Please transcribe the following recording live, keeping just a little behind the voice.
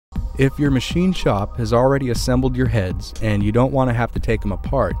If your machine shop has already assembled your heads and you don't want to have to take them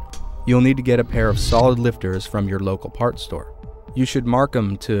apart, you'll need to get a pair of solid lifters from your local parts store. You should mark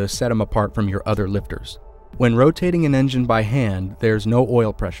them to set them apart from your other lifters. When rotating an engine by hand, there's no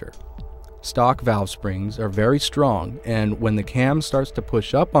oil pressure. Stock valve springs are very strong, and when the cam starts to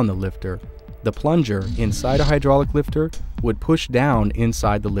push up on the lifter, the plunger inside a hydraulic lifter would push down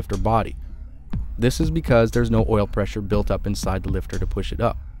inside the lifter body. This is because there's no oil pressure built up inside the lifter to push it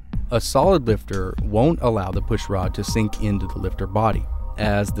up. A solid lifter won't allow the push rod to sink into the lifter body.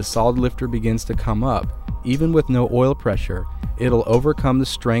 As the solid lifter begins to come up, even with no oil pressure, it'll overcome the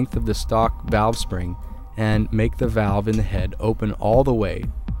strength of the stock valve spring and make the valve in the head open all the way.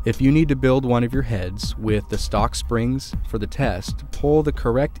 If you need to build one of your heads with the stock springs for the test, pull the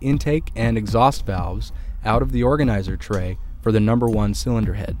correct intake and exhaust valves out of the organizer tray for the number 1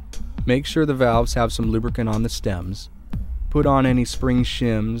 cylinder head. Make sure the valves have some lubricant on the stems. Put on any spring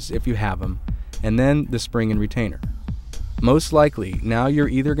shims if you have them, and then the spring and retainer. Most likely, now you're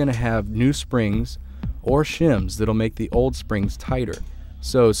either going to have new springs or shims that'll make the old springs tighter.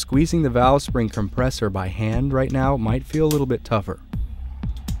 So squeezing the valve spring compressor by hand right now might feel a little bit tougher.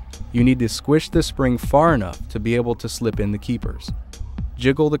 You need to squish the spring far enough to be able to slip in the keepers.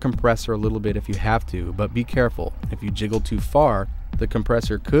 Jiggle the compressor a little bit if you have to, but be careful. If you jiggle too far, the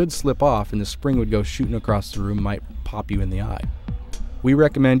compressor could slip off and the spring would go shooting across the room, might pop you in the eye. We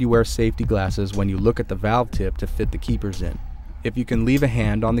recommend you wear safety glasses when you look at the valve tip to fit the keepers in. If you can leave a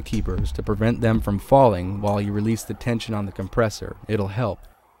hand on the keepers to prevent them from falling while you release the tension on the compressor, it'll help.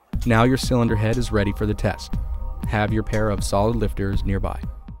 Now your cylinder head is ready for the test. Have your pair of solid lifters nearby.